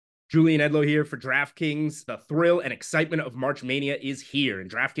Julian Edlow here for DraftKings. The thrill and excitement of March Mania is here,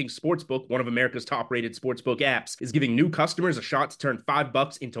 and DraftKings Sportsbook, one of America's top-rated sportsbook apps, is giving new customers a shot to turn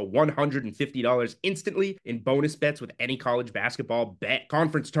 $5 into $150 instantly in bonus bets with any college basketball bet.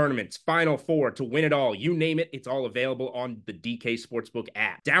 Conference tournaments, Final Four, to win it all, you name it, it's all available on the DK Sportsbook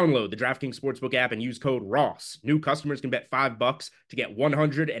app. Download the DraftKings Sportsbook app and use code ROSS. New customers can bet $5 to get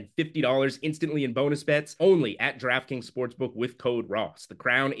 $150 instantly in bonus bets only at DraftKings Sportsbook with code ROSS. The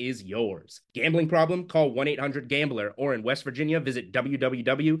crown is yours. Gambling problem? Call 1-800-GAMBLER, or in West Virginia, visit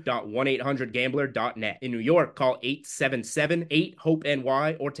www.1800gambler.net. In New York, call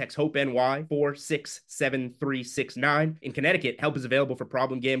 877-8-HOPE-NY or text HOPE-NY 467-369. In Connecticut, help is available for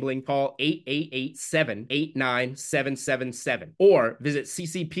problem gambling. Call 888-789-777 or visit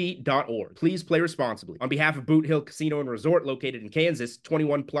ccp.org. Please play responsibly. On behalf of Boot Hill Casino and Resort located in Kansas,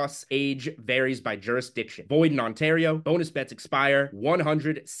 21 plus, age varies by jurisdiction. Void in Ontario. Bonus bets expire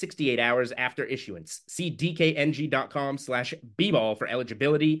 168 hours after issuance. See dkng.com/bball for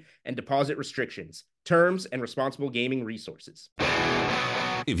eligibility and deposit restrictions, terms, and responsible gaming resources.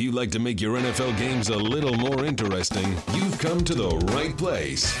 If you'd like to make your NFL games a little more interesting, you've come to the right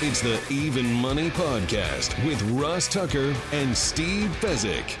place. It's the Even Money Podcast with Ross Tucker and Steve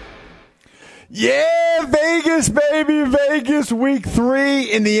Fezzik. Yeah, Vegas, baby, Vegas. Week 3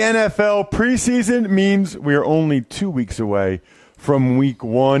 in the NFL preseason means we are only 2 weeks away from week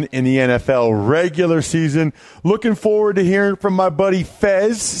 1 in the NFL regular season. Looking forward to hearing from my buddy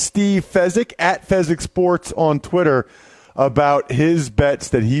Steve Fezzik, at Fezzik Sports on Twitter, about his bets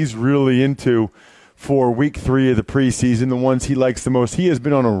that he's really into for week 3 of the preseason, the ones he likes the most. He has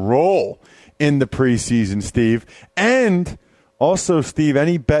been on a roll in the preseason, Steve. And also, Steve,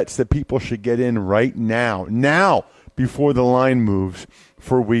 any bets that people should get in right now before the line moves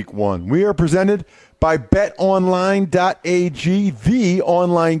for week 1. We are presented by betonline.ag, the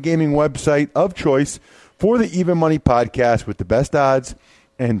online gaming website of choice for the Even Money Podcast with the best odds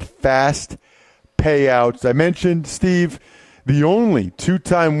and fast payouts. I mentioned, Steve, the only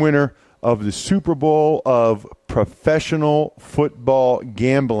 2-time winner of the Super Bowl of professional football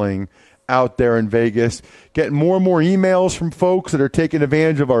gambling out there in Vegas. Getting more and more emails from folks that are taking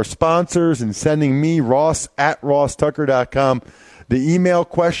advantage of our sponsors and sending me, Ross, at rosstucker.com, the email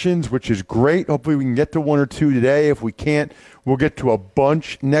questions, which is great. Hopefully we can get to 1 or 2 today. If we can't, we'll get to a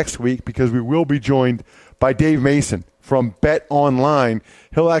bunch next week because we will be joined by Dave Mason from Bet Online.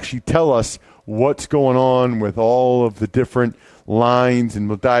 He'll actually tell us what's going on with all of the different lines, and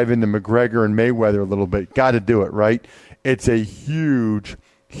we'll dive into McGregor and Mayweather a little bit. Got to do it, right? It's a huge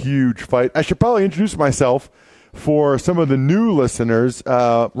fight. I should probably introduce myself for some of the new listeners.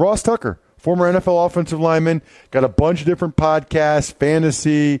 Ross Tucker, former NFL offensive lineman, got a bunch of different podcasts,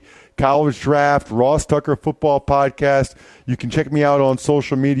 fantasy, college draft, Ross Tucker football podcast. You can check me out on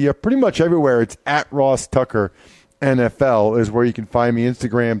social media. Pretty much everywhere, it's at Ross Tucker NFL is where you can find me,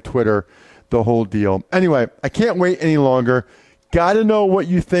 Instagram, Twitter, the whole deal. Anyway, I can't wait any longer. Got to know what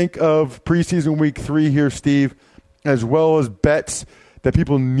you think of preseason week 3 here, Steve, as well as bets that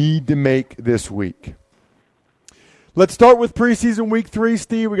people need to make this week. Let's start with preseason week 3,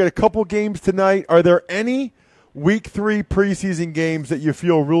 Steve. We got a couple games tonight. Are there any week 3 preseason games that you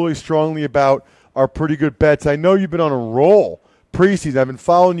feel really strongly about are pretty good bets? I know you've been on a roll preseason. I've been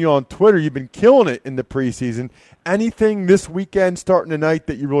following you on Twitter. You've been killing it in the preseason. Anything this weekend starting tonight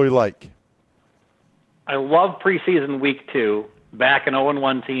that you really like? I love preseason week 2, back in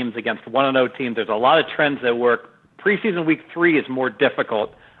 0-1 teams against 1-0 teams. There's a lot of trends that work. Preseason week 3 is more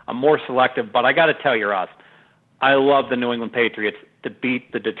difficult. I'm more selective, but I got to tell you, Ross, I love the New England Patriots to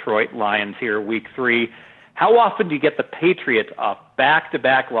beat the Detroit Lions here week 3. How often do you get the Patriots off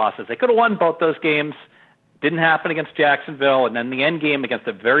back-to-back losses? They could have won both those games. Didn't happen against Jacksonville. And then the end game against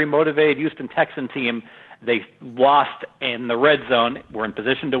a very motivated Houston Texan team, they lost in the red zone. We're in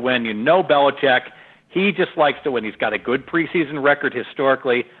position to win. You know Belichick. He just likes to win. He's got a good preseason record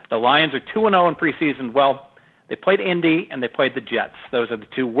historically. The Lions are 2-0 in preseason. Well, they played Indy and they played the Jets. Those are the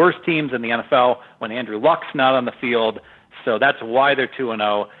 2 worst teams in the NFL when Andrew Luck's not on the field. So that's why they're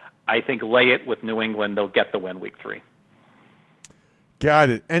 2-0. I think lay it with New England. They'll get the win week 3. Got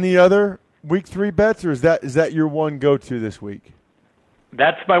it. Any other week 3 bets, or is that your one go-to this week?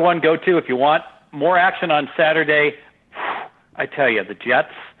 That's my one go-to. If you want more action on Saturday, I tell you, the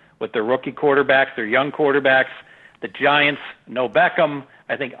Jets with their rookie quarterbacks, their young quarterbacks, the Giants, no Beckham,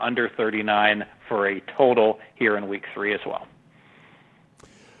 I think under 39 for a total here in week 3 as well.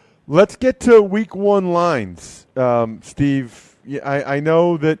 Let's get to week 1 lines, Steve. I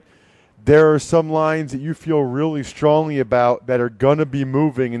know that there are some lines that you feel really strongly about that are going to be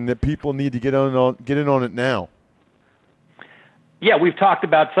moving and that people need to get in on it now. Yeah, we've talked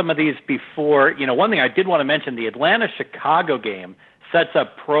about some of these before. One thing I did want to mention, the Atlanta-Chicago game sets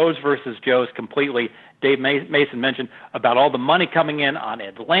up pros versus Joes completely. Dave Mason mentioned about all the money coming in on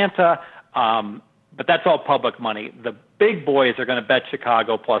Atlanta, but that's all public money. The big boys are going to bet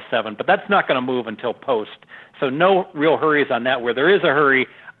Chicago +7, but that's not going to move until post. So no real hurries on that. Where there is a hurry,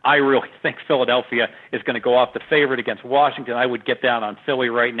 I really think Philadelphia is going to go off the favorite against Washington. I would get down on Philly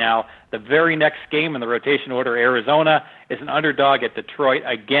right now. The very next game in the rotation order, Arizona is an underdog at Detroit.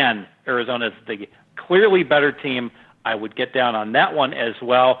 Again, Arizona is the clearly better team. I would get down on that one as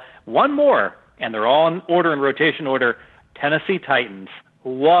well. One more, and they're all in order, in rotation order, Tennessee Titans.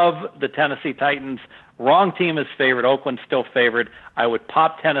 Love the Tennessee Titans. Wrong team is favored. Oakland's still favored. I would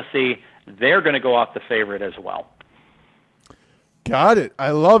pop Tennessee. They're going to go off the favorite as well. Got it.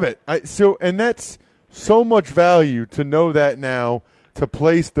 I love it. And that's so much value to know that now, to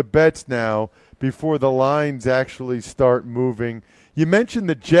place the bets now before the lines actually start moving. You mentioned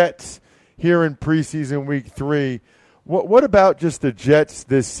the Jets here in preseason week 3. What about just the Jets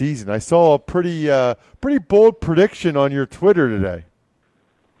this season? I saw a pretty bold prediction on your Twitter today.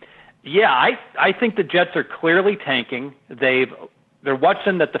 Yeah, I think the Jets are clearly tanking. They're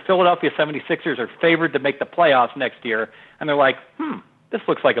watching that the Philadelphia 76ers are favored to make the playoffs next year, and they're like, this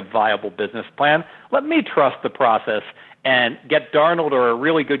looks like a viable business plan. Let me trust the process and get Darnold or a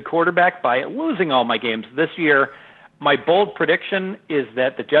really good quarterback by losing all my games this year. My bold prediction is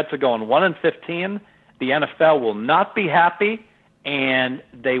that the Jets are going 1-15. The NFL will not be happy, and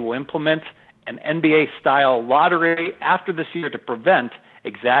they will implement an NBA-style lottery after this year to prevent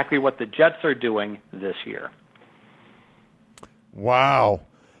exactly what the Jets are doing this year. Wow,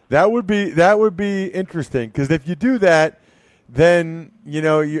 that would be interesting, because if you do that, then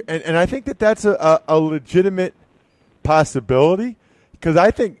and I think that's a legitimate possibility, because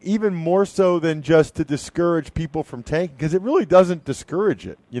I think even more so than just to discourage people from tanking, because it really doesn't discourage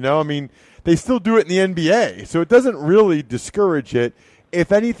it. They still do it in the NBA, so it doesn't really discourage it.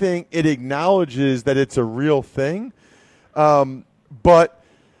 If anything, it acknowledges that it's a real thing. But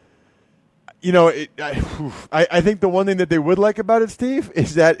I think the one thing that they would like about it, Steve,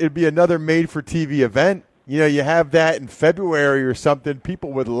 is that it'd be another made-for-TV event. You have that in February or something.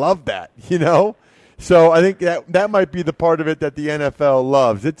 People would love that, So I think that might be the part of it that the NFL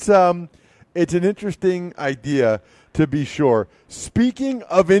loves. It's an interesting idea, to be sure. Speaking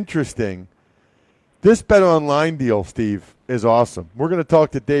of interesting, this BetOnline deal, Steve, is awesome. We're going to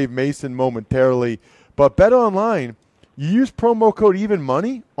talk to Dave Mason momentarily, but BetOnline, you use promo code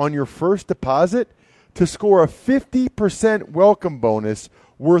EvenMoney on your first deposit to score a 50% welcome bonus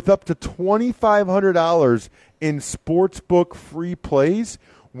worth up to $2,500 in sportsbook free plays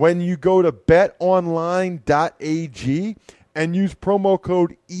when you go to betonline.ag and use promo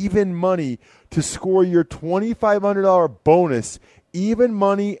code EvenMoney to score your $2,500 bonus. Even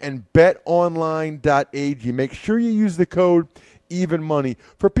Money and betonline.ag. Make sure you use the code EvenMoney.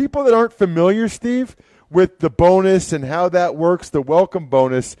 For people that aren't familiar, Steve, with the bonus and how that works, the welcome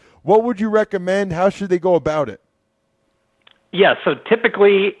bonus, what would you recommend? How should they go about it? Yeah, so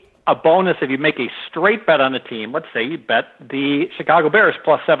typically a bonus, if you make a straight bet on a team, let's say you bet the Chicago Bears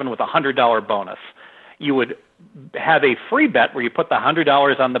 +7 with a $100 bonus, you would have a free bet where you put the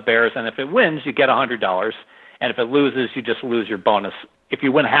 $100 on the Bears, and if it wins, you get $100. And if it loses, you just lose your bonus. If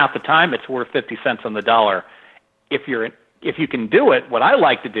you win half the time, it's worth 50 cents on the dollar. If you can do it, what I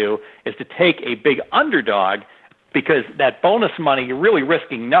like to do is to take a big underdog, because that bonus money, you're really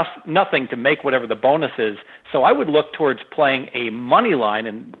risking nothing to make whatever the bonus is. So I would look towards playing a money line,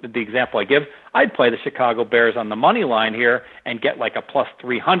 and the example I give, I'd play the Chicago Bears on the money line here and get like a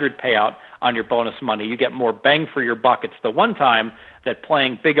 +300 payout on your bonus money. You get more bang for your buck. It's the one time that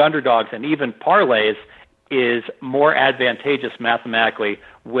playing big underdogs and even parlays is more advantageous mathematically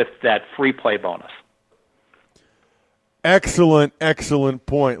with that free play bonus. Excellent, excellent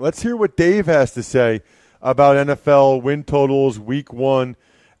point. Let's hear what Dave has to say about NFL win totals week 1,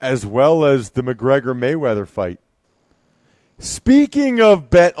 as well as the McGregor-Mayweather fight. Speaking of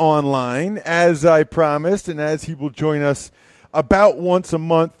BetOnline, as I promised, and as he will join us about once a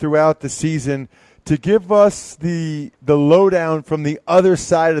month throughout the season to give us the lowdown from the other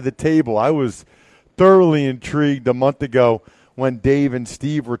side of the table. I was thoroughly intrigued a month ago when Dave and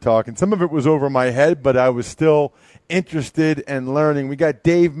Steve were talking. Some of it was over my head, but I was still interested and learning. We got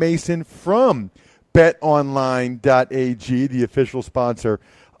Dave Mason from betonline.ag, the official sponsor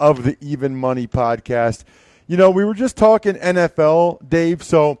of the Even Money podcast. We were just talking NFL, Dave,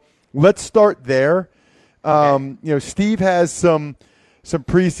 so let's start there. Steve has some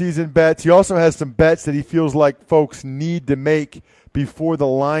preseason bets. He also has some bets that he feels like folks need to make before the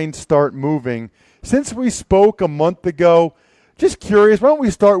lines start moving. Since we spoke a month ago, Just curious, why don't we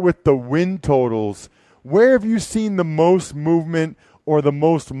start with the win totals? Where have you seen the most movement or the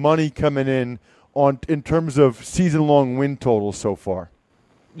most money coming in terms of season-long win totals so far?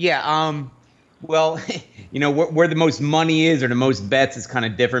 Yeah, well, where the most money is or the most bets is kind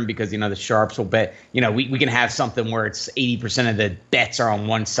of different because, the sharps will bet. We can have something where it's 80% of the bets are on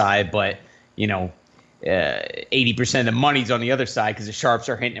one side, but, 80% of the money's on the other side because the sharps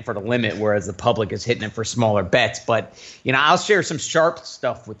are hitting it for the limit, whereas the public is hitting it for smaller bets. But, I'll share some sharp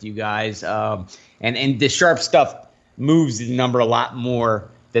stuff with you guys. And the sharp stuff moves the number a lot more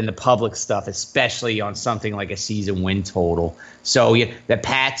than the public stuff, especially on something like a season win total. So the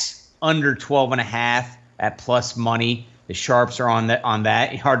Pats under 12.5 at plus money. The sharps are on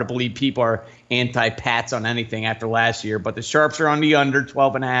that. Hard to believe people are anti-Pats on anything after last year, but the sharps are on the under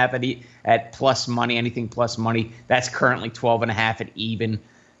 12.5 at plus money. Anything plus money, that's currently 12.5 at even.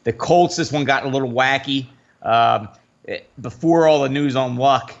 The Colts, this one got a little wacky. Before all the news on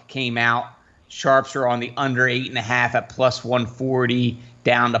Luck came out, sharps are on the under 8.5 at plus 140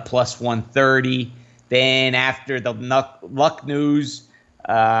 down to plus 130. Then after the Luck news,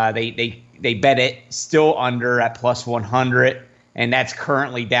 they bet it still under at plus 100, and that's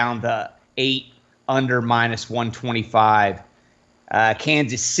currently down to 8 under minus 125.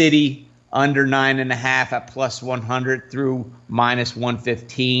 Kansas City under 9.5 at plus 100 through minus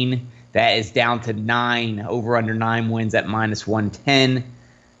 115. That is down to 9 over under 9 wins at minus 110.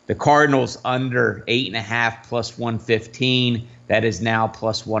 The Cardinals under 8.5 plus 115. That is now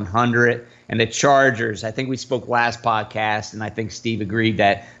plus 100. And the Chargers, I think we spoke last podcast, and I think Steve agreed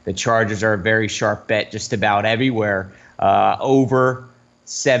that the Chargers are a very sharp bet just about everywhere. Over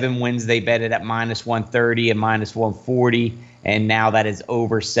 7 wins, they bet it at minus 130 and minus 140, and now that is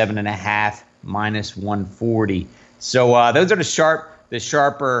over 7.5, minus 140. So those are the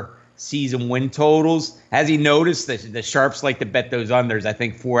sharper season win totals. As you noticed, the sharps like to bet those unders. I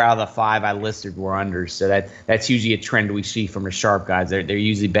think 4 out of the 5 I listed were unders. So that's usually a trend we see from the sharp guys. They're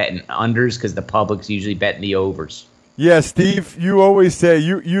usually betting unders because the public's usually betting the overs. Yeah, Steve, you always say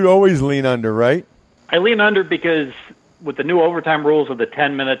you'd always lean under, right? I lean under because with the new overtime rules of the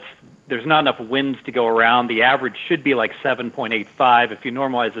 10 minutes, there's not enough wins to go around. The average should be like 7.85. If you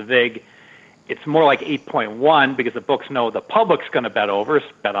normalize the VIG, it's more like 8.1 because the books know the public's going to bet overs,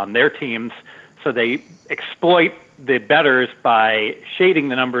 bet on their teams. So they exploit the bettors by shading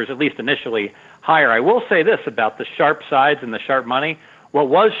the numbers, at least initially, higher. I will say this about the sharp sides and the sharp money. What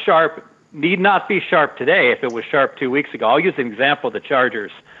was sharp need not be sharp today if it was sharp 2 weeks ago. I'll use an example of the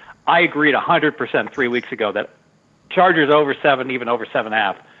Chargers. I agreed 100% 3 weeks ago that Chargers over 7, even over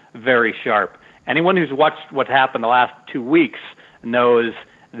 7.5, very sharp. Anyone who's watched what happened the last 2 weeks knows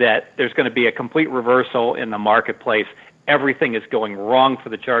that there's going to be a complete reversal in the marketplace. Everything is going wrong for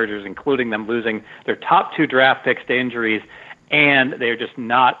the Chargers, including them losing their top 2 draft picks to injuries, and they're just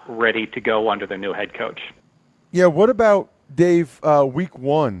not ready to go under their new head coach. Yeah, what about, Dave, week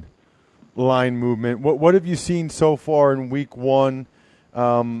 1 line movement? What have you seen so far in week 1?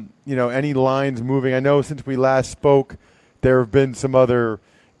 Any lines moving? I know since we last spoke, there have been some other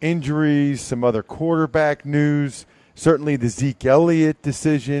injuries, some other quarterback news, certainly the Zeke Elliott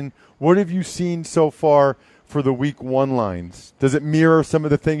decision. What have you seen so far for the week 1 lines? Does it mirror some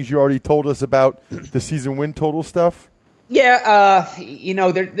of the things you already told us about the season win total stuff? Yeah,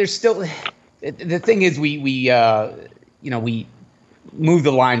 there's still the thing is we move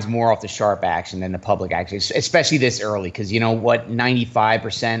the lines more off the sharp action than the public action, especially this early because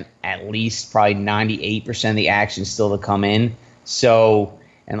 95% at least, probably 98% of the action still to come in. So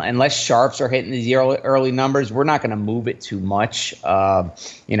unless sharps are hitting these early numbers, we're not going to move it too much.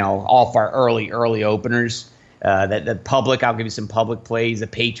 Off our early openers. The public, I'll give you some public plays. The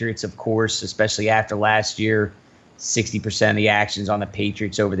Patriots, of course, especially after last year, 60% of the actions on the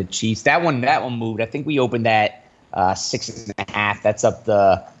Patriots over the Chiefs. That one moved. I think we opened at 6.5. That's up.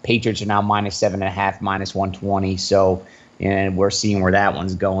 The Patriots are now minus 7.5, minus 120. So, and we're seeing where that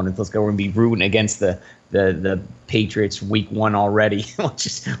one's going. We're going to be rooting against the Patriots week 1 already.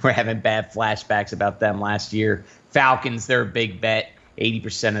 We're having bad flashbacks about them last year. Falcons, they're a big bet.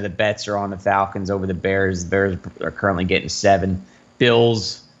 80% of the bets are on the Falcons over the Bears. The Bears are currently getting 7.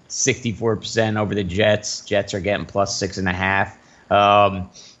 Bills, 64% over the Jets. Jets are getting plus 6.5.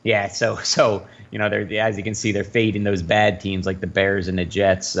 So they're, as you can see, they're fading those bad teams like the Bears and the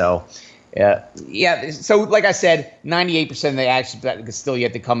Jets. So Yeah. So, like I said, 98% of the action is still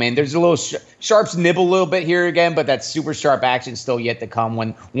yet to come in. There's a little sharps nibble a little bit here again, but that super sharp action still yet to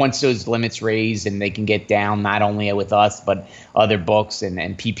come once those limits raise and they can get down not only with us but other books and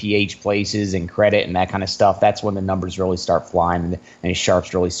PPH places and credit and that kind of stuff. That's when the numbers really start flying and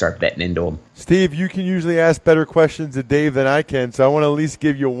sharps really start betting into them. Steve, you can usually ask better questions to Dave than I can, so I want to at least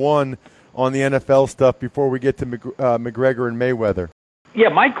give you one on the NFL stuff before we get to McGregor and Mayweather. Yeah,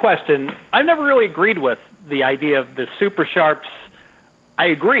 my question, I've never really agreed with the idea of the super sharps. I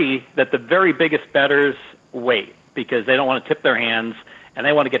agree that the very biggest bettors wait because they don't want to tip their hands and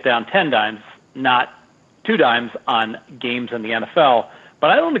they want to get down 10 dimes, not 2 dimes on games in the NFL. But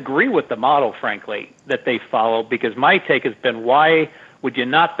I don't agree with the model, frankly, that they follow because my take has been, why would you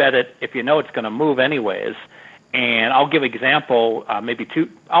not bet it if you know it's going to move anyways? And I'll give an example, maybe 2.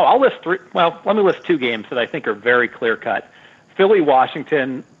 I'll list 3. Well, let me list 2 games that I think are very clear-cut. Philly,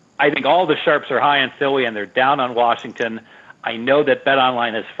 Washington, I think all the sharps are high on Philly and they're down on Washington. I know that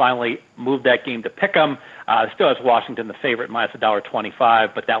BetOnline has finally moved that game to pick 'em. Still has Washington the favorite minus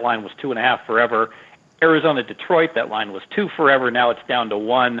 $1.25, but that line was 2.5 forever. Arizona, Detroit, that line was 2 forever. Now it's down to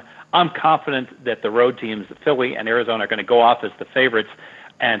 1. I'm confident that the road teams, Philly and Arizona, are going to go off as the favorites.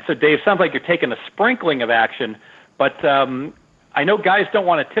 And so, Dave, sounds like you're taking a sprinkling of action, but I know guys don't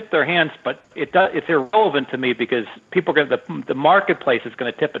want to tip their hands, but it's irrelevant to me because people the marketplace is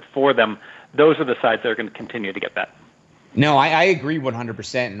going to tip it for them. Those are the sides that are going to continue to get bet. No, I agree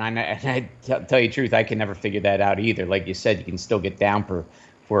 100%, and I tell you the truth, I can never figure that out either. Like you said, you can still get down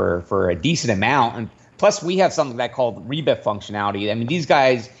for a decent amount, and plus we have something that called rebet functionality. I mean, these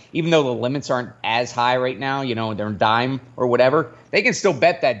guys, even though the limits aren't as high right now, they're a dime or whatever, they can still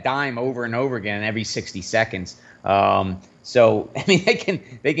bet that dime over and over again every 60 seconds. So I mean, they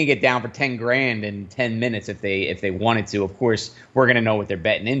can get down for $10,000 in 10 minutes if they wanted to. Of course, we're gonna know what they're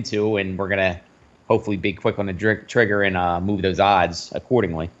betting into, and we're gonna hopefully be quick on the trigger and move those odds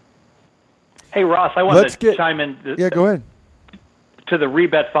accordingly. Hey Ross, I wanted to chime in. Go ahead. To the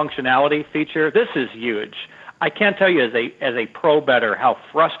rebet functionality feature, this is huge. I can't tell you as a pro bettor how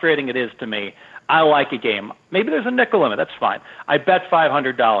frustrating it is to me. I like a game. Maybe there's a nickel limit. That's fine. I bet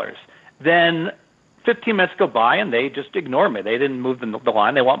 $500. Then 15 minutes go by and they just ignore me. They didn't move the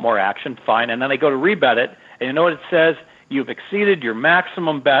line. They want more action. Fine. And then they go to rebet it. And you know what it says? You've exceeded your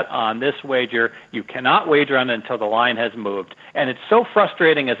maximum bet on this wager. You cannot wager on it until the line has moved. And it's so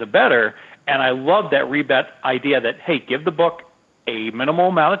frustrating as a bettor. And I love that rebet idea that, hey, give the book a minimal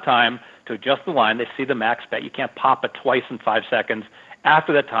amount of time to adjust the line. They see the max bet. You can't pop it twice in 5 seconds.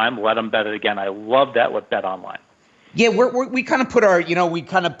 After that time, let them bet it again. I love that with BetOnline. Yeah, we kind of put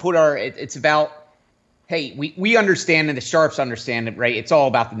our, it's about, hey, we understand and the sharps understand it, right? It's all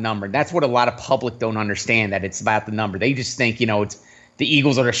about the number. That's what a lot of public don't understand, that it's about the number. They just think, it's the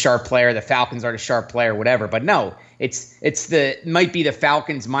Eagles are the sharp player, the Falcons are the sharp player, whatever. But no, might be the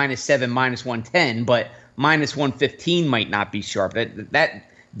Falcons -7, -110, but -115 might not be sharp.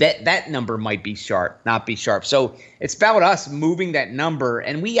 That number might be sharp, not be sharp. So it's about us moving that number,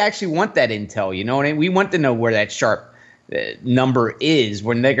 and we actually want that intel. You know what I mean? We want to know where that sharp number is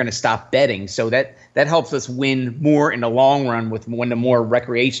when they're going to stop betting. So that helps us win more in the long run when the more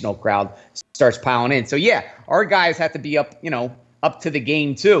recreational crowd starts piling in. So yeah, our guys have to be up to the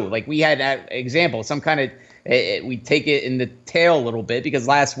game too. Like we had that example, some kind of we take it in the tail a little bit because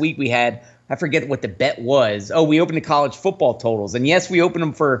last week we had, I forget what the bet was. Oh, we opened the college football totals, and yes, we opened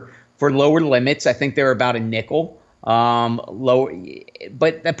them for lower limits. I think they were about a nickel lower,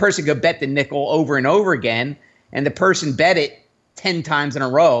 but that person could bet the nickel over and over again. And the person bet it 10 times in a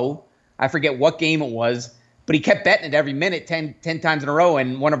row. I forget what game it was, but he kept betting it every minute 10 times in a row.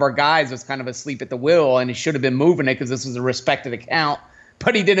 And one of our guys was kind of asleep at the wheel, and he should have been moving it because this was a respected account,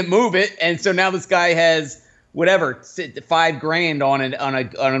 but he didn't move it. And so now this guy has whatever, $5,000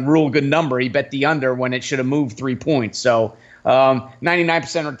 on a real good number. He bet the under when it should have moved 3 points. So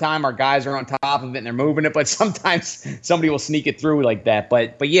 99% of the time our guys are on top of it and they're moving it, but sometimes somebody will sneak it through like that.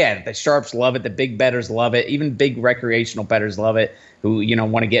 But yeah, the sharps love it. The big bettors love it. Even big recreational bettors love it who,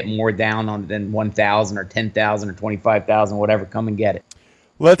 want to get more down on than 1,000 or 10,000 or 25,000, whatever. Come and get it.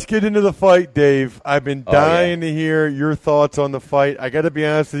 Let's get into the fight, Dave. I've been dying to hear your thoughts on the fight. I got to be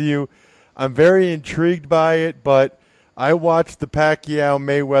honest with you. I'm very intrigued by it, but I watched the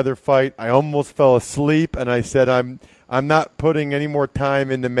Pacquiao-Mayweather fight. I almost fell asleep, and I said I'm not putting any more time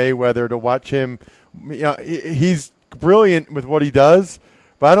into Mayweather to watch him. He's brilliant with what he does,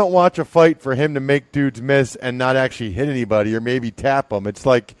 but I don't watch a fight for him to make dudes miss and not actually hit anybody or maybe tap them. It's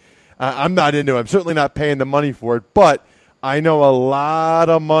like I'm not into it. I'm certainly not paying the money for it, but I know a lot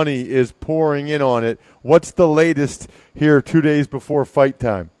of money is pouring in on it. What's the latest here 2 days before fight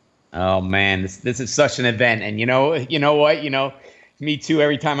time? Oh man, this is such an event, and you know what, me too.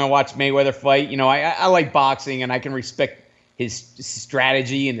 Every time I watch Mayweather fight, I like boxing, and I can respect his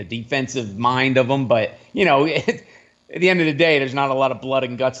strategy and the defensive mind of him. But at the end of the day, there's not a lot of blood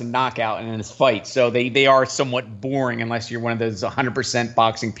and guts and knockout in this fight, so they are somewhat boring unless you're one of those 100%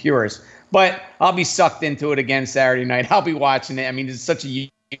 boxing purists. But I'll be sucked into it again Saturday night. I'll be watching it. I mean, it's such a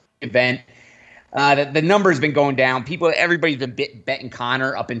unique event. The number's been going down. Everybody's been betting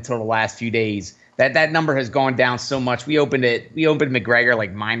Conor up until the last few days. That number has gone down so much. We opened McGregor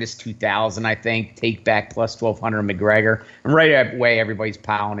like minus 2,000, I think. Take back plus 1,200 McGregor. And right away, everybody's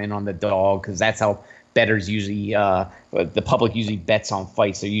piling in on the dog because that's how bettors usually, the public usually bets on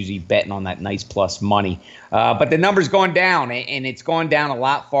fights. They're usually betting on that nice plus money. But the number's gone down, and it's gone down a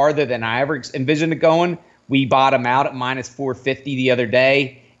lot farther than I ever envisioned it going. We bottomed out at minus 450 the other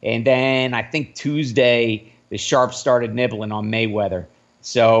day. And then I think Tuesday, the sharps started nibbling on Mayweather.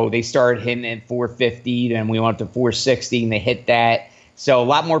 So they started hitting at 450, then we went up to 460, and they hit that. So a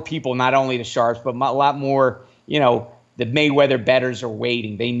lot more people, not only the sharps, but a lot more, the Mayweather bettors are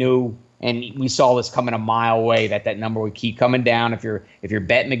waiting. They knew, and we saw this coming a mile away, that number would keep coming down. If you're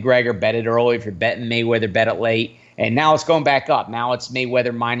betting McGregor, bet it early. If you're betting Mayweather, bet it late. And now it's going back up. Now it's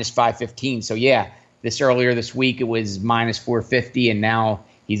Mayweather minus 515. So, yeah, earlier this week it was minus 450, and now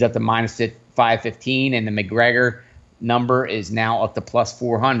he's up to minus 515, and the McGregor number is now up to plus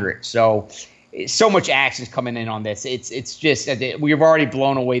 400. So much action is coming in on this. It's just we've already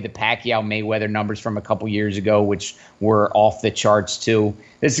blown away the Pacquiao Mayweather numbers from a couple years ago, which were off the charts too.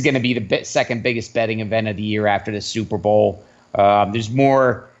 This is going to be the second biggest betting event of the year after the Super Bowl. There's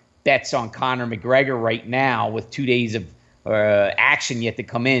more bets on Conor McGregor right now with 2 days of action yet to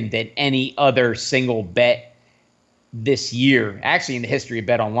come in than any other single bet this year, actually in the history of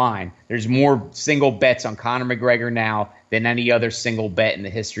Bet Online. There's more single bets on Conor McGregor now than any other single bet in the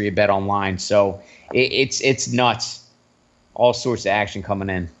history of Bet Online. So it's nuts. All sorts of action coming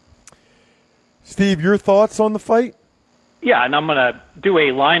in. Steve, your thoughts on the fight? Yeah, and I'm going to do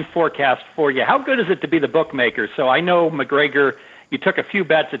a line forecast for you. How good is it to be the bookmaker? So I know McGregor, you took a few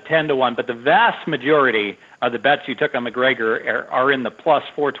bets at 10-1, but the vast majority of the bets you took on McGregor are in the plus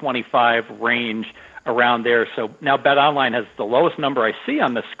 425 range, around there. So now Bet Online has the lowest number I see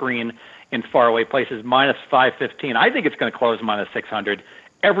on the screen in faraway places, minus 515. I think it's going to close minus 600.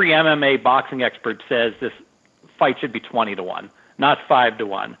 Every MMA boxing expert says this fight should be 20-1, not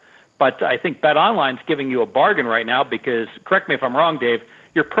 5-1. But I think Bet Online's giving you a bargain right now because, correct me if I'm wrong, Dave,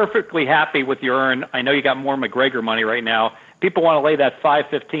 you're perfectly happy with your earn. I know you got more McGregor money right now. People want to lay that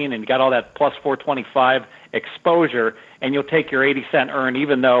 515 and you got all that plus 425 exposure, and you'll take your 80-cent earn,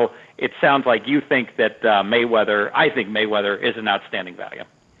 even though it sounds like you think that I think Mayweather is an outstanding value.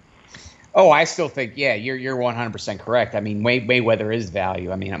 Oh, I still think, yeah, you're 100% correct. I mean, Mayweather is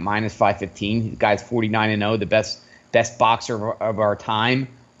value. I mean, at minus 515, the guy's 49-0, the best boxer of our time,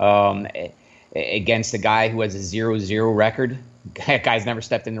 against a guy who has a 0-0 record. That guy's never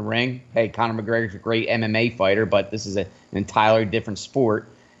stepped in the ring. Hey, Conor McGregor's a great MMA fighter, but this is an entirely different sport.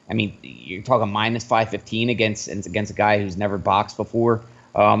 I mean, you're talking minus 515 against a guy who's never boxed before.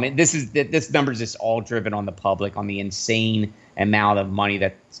 This number is just all driven on the public, on the insane amount of money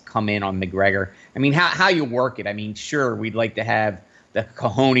that's come in on McGregor. I mean, how you work it? I mean, sure, we'd like to have the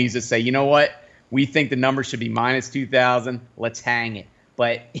cojones to say, you know what, we think the number should be minus 2,000. Let's hang it.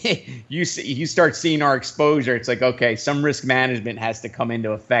 But you start seeing our exposure. It's like, okay, some risk management has to come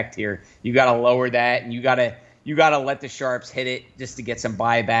into effect here. You got to lower that, and you got to let the sharps hit it just to get some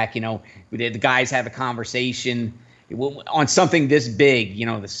buyback. The guys have a conversation on something this big,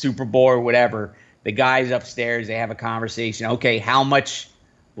 the Super Bowl or whatever. The guys upstairs, they have a conversation. Okay, how much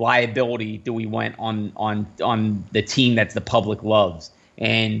liability do we want on the team that the public loves?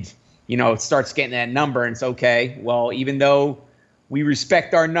 And it starts getting that number, and it's okay. Well, even though we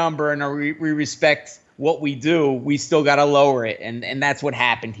respect our number and we respect what we do, we still got to lower it. And that's what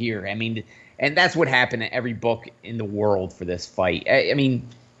happened here. I mean, and that's what happened at every book in the world for this fight. I mean,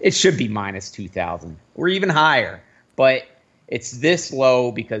 it should be minus 2,000 or even higher. But it's this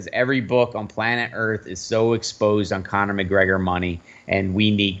low because every book on planet Earth is so exposed on Conor McGregor money, and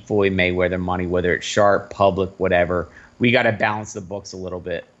we need Floyd Mayweather money, whether it's sharp, public, whatever. We got to balance the books a little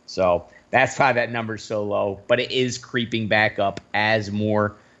bit. So that's why that number's so low, but it is creeping back up as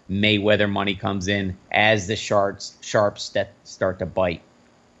more Mayweather money comes in, as the sharps start to bite.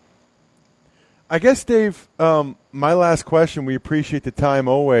 I guess, Dave, my last question, we appreciate the time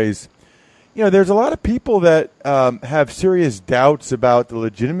always. There's a lot of people that have serious doubts about the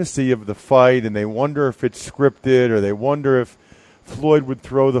legitimacy of the fight, and they wonder if it's scripted or they wonder if Floyd would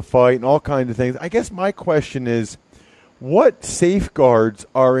throw the fight and all kinds of things. I guess my question is, what safeguards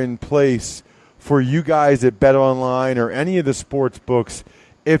are in place for you guys at BetOnline or any of the sports books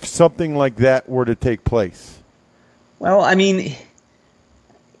if something like that were to take place? Well, I mean,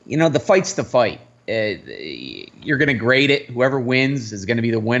 the fight's the fight. You're going to grade it. Whoever wins is going to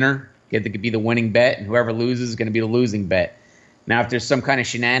be the winner. It could be the winning bet, and whoever loses is going to be the losing bet. Now, if there's some kind of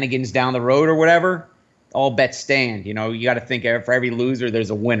shenanigans down the road or whatever, all bets stand. You got to think for every loser, there's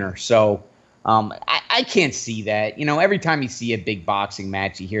a winner. So I can't see that. Every time you see a big boxing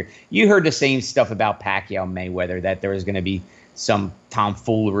match, you heard the same stuff about Pacquiao Mayweather, that there was going to be some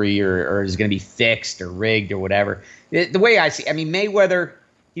tomfoolery or is going to be fixed or rigged or whatever. The way I see, Mayweather,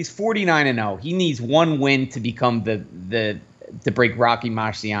 he's 49-0. He needs one win to become to break Rocky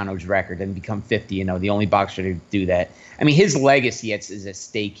Marciano's record and become 50-0, the only boxer to do that. His legacy is at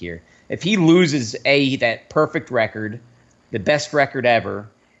stake here. If he loses that perfect record, the best record ever,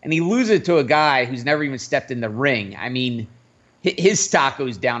 and he loses to a guy who's never even stepped in the ring, his stock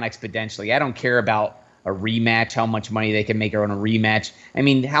goes down exponentially. I don't care about a rematch, how much money they can make on a rematch.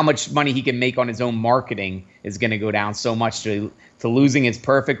 How much money he can make on his own marketing is going to go down so much to losing his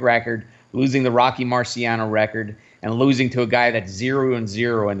perfect record, losing the Rocky Marciano record, and losing to a guy that's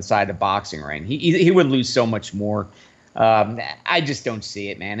 0-0 inside the boxing ring. He would lose so much more. I just don't see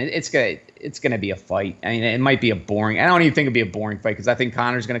it, man. It's gonna be a fight. It might be a boring. I don't even think it'd be a boring fight because I think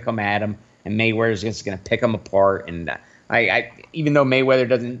Conor's gonna come at him and Mayweather's just gonna pick him apart. And I even though Mayweather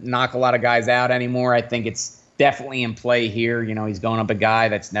doesn't knock a lot of guys out anymore, I think it's definitely in play here. He's going up a guy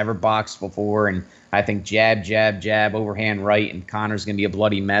that's never boxed before, and I think jab, jab, jab, overhand right, and Conor's gonna be a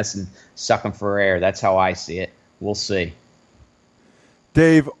bloody mess and suck him for air. That's how I see it. We'll see.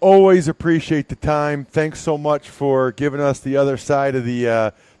 Dave, always appreciate the time. Thanks so much for giving us the other side of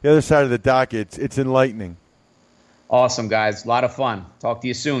the docket. It's enlightening. Awesome, guys. A lot of fun. Talk to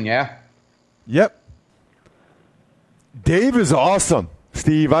you soon, yeah? Yep. Dave is awesome,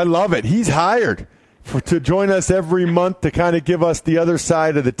 Steve. I love it. He's hired to join us every month to kind of give us the other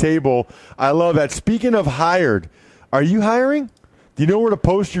side of the table. I love that. Speaking of hired, are you hiring? Do you know where to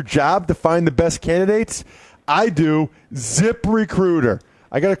post your job to find the best candidates? I do. ZipRecruiter.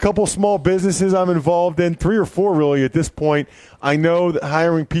 I got a couple small businesses I'm involved in, 3 or 4 really at this point. I know that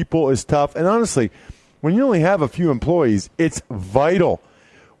hiring people is tough. And honestly, when you only have a few employees, it's vital.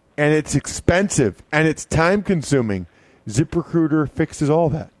 And it's expensive. And it's time-consuming. ZipRecruiter fixes all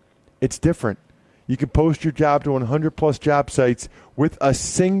that. It's different. You can post your job to 100-plus job sites with a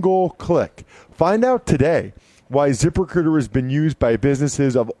single click. Find out today why ZipRecruiter has been used by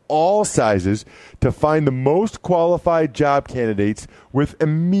businesses of all sizes to find the most qualified job candidates with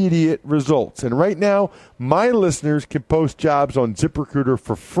immediate results. And right now, my listeners can post jobs on ZipRecruiter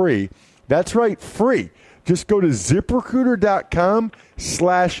for free. That's right, free. Just go to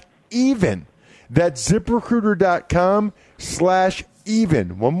ZipRecruiter.com/even. That's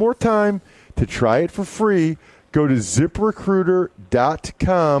ZipRecruiter.com/even. One more time, to try it for free, go to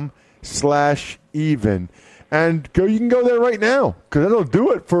ZipRecruiter.com/even. And you can go there right now because that'll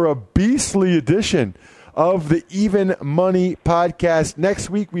do it for a beastly edition of the Even Money Podcast. Next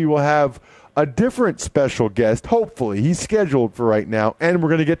week, we will have a different special guest. Hopefully, he's scheduled for right now. And we're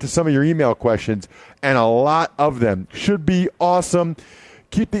going to get to some of your email questions, and a lot of them. Should be awesome.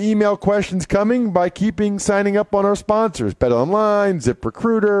 Keep the email questions coming by signing up on our sponsors, BetOnline,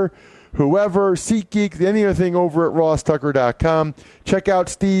 ZipRecruiter, whoever, SeatGeek, any other thing over at RossTucker.com. Check out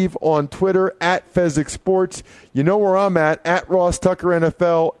Steve on Twitter at Fezzik Sports. You know where I'm at Ross Tucker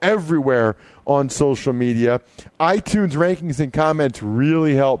NFL, everywhere on social media. iTunes rankings and comments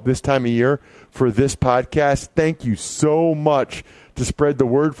really help this time of year for this podcast. Thank you so much to spread the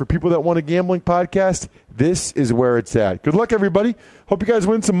word for people that want a gambling podcast. This is where it's at. Good luck, everybody. Hope you guys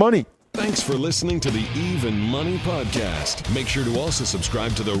win some money. Thanks for listening to the Even Money Podcast. Make sure to also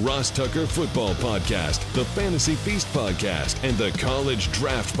subscribe to the Ross Tucker Football Podcast, the Fantasy Feast Podcast, and the College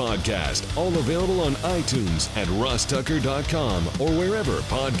Draft Podcast. All available on iTunes at RossTucker.com or wherever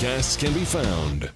podcasts can be found.